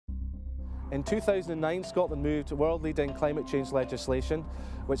In 2009, Scotland moved world-leading climate change legislation,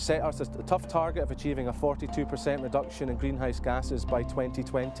 which set us a tough target of achieving a 42% reduction in greenhouse gases by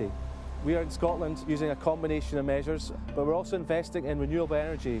 2020. We are in Scotland using a combination of measures, but we're also investing in renewable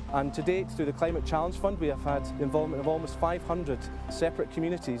energy. And to date, through the Climate Challenge Fund, we have had the involvement of almost 500 separate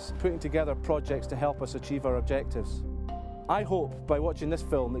communities putting together projects to help us achieve our objectives. I hope by watching this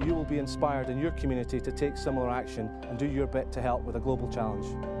film that you will be inspired in your community to take similar action and do your bit to help with a global challenge.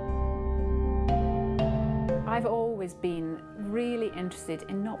 I've always been really interested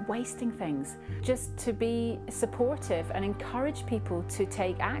in not wasting things, just to be supportive and encourage people to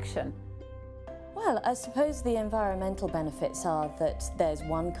take action. Well, I suppose the environmental benefits are that there's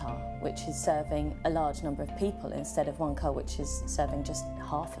one car which is serving a large number of people instead of one car which is serving just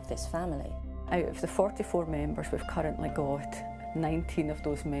half of this family. Out of the 44 members we've currently got, 19 of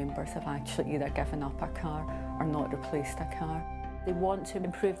those members have actually either given up a car or not replaced a car. They want to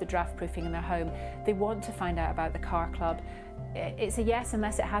improve the draft proofing in their home. They want to find out about the car club. It's a yes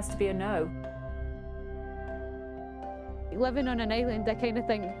unless it has to be a no. Living on an island, I kind of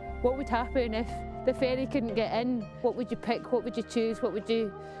think, what would happen if the ferry couldn't get in? What would you pick? What would you choose? What would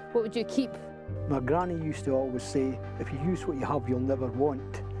you keep? My granny used to always say, if you use what you have, you'll never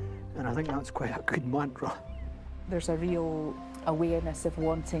want. And I think that's quite a good mantra. There's a real awareness of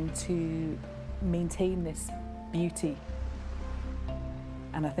wanting to maintain this beauty.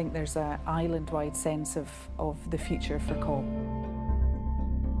 And I think there's an island-wide sense of the future for Cobh.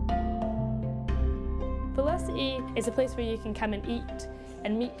 Velocity is a place where you can come and eat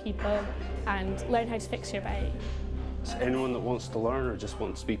and meet people and learn how to fix your bike. It's anyone that wants to learn or just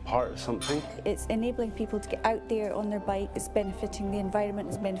wants to be part of something. It's enabling people to get out there on their bike. It's benefiting the environment,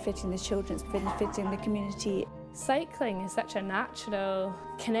 it's benefiting the children, it's benefiting the community. Cycling is such a natural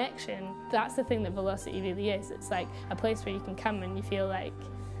connection. That's the thing that Velocity really is. It's like a place where you can come and you feel like,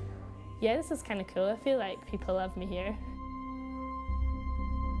 yeah, this is kind of cool. I feel like people love me here.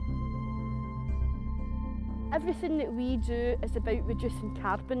 Everything that we do is about reducing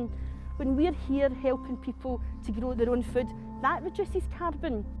carbon. When we're here helping people to grow their own food, that reduces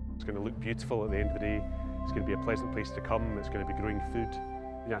carbon. It's going to look beautiful at the end of the day. It's going to be a pleasant place to come. It's going to be growing food.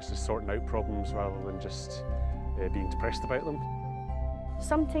 You're actually sorting out problems rather than just being depressed about them.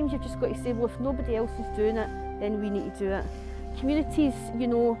 Sometimes you've just got to say, well, if nobody else is doing it, then we need to do it. Communities, you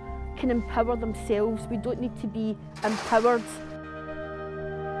know, can empower themselves. We don't need to be empowered.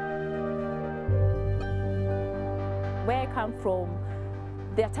 Where I come from,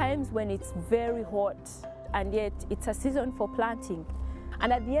 there are times when it's very hot and yet it's a season for planting.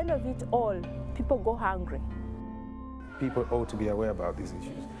 And at the end of it all, people go hungry. People ought to be aware about these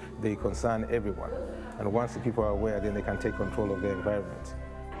issues. They concern everyone. And once the people are aware, then they can take control of their environment.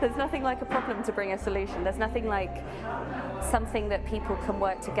 There's nothing like a problem to bring a solution. There's nothing like something that people can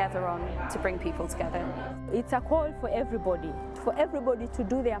work together on to bring people together. It's a call for everybody to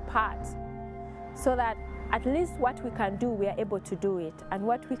do their part, so that at least what we can do, we are able to do it, and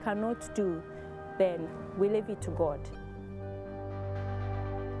what we cannot do, then we leave it to God.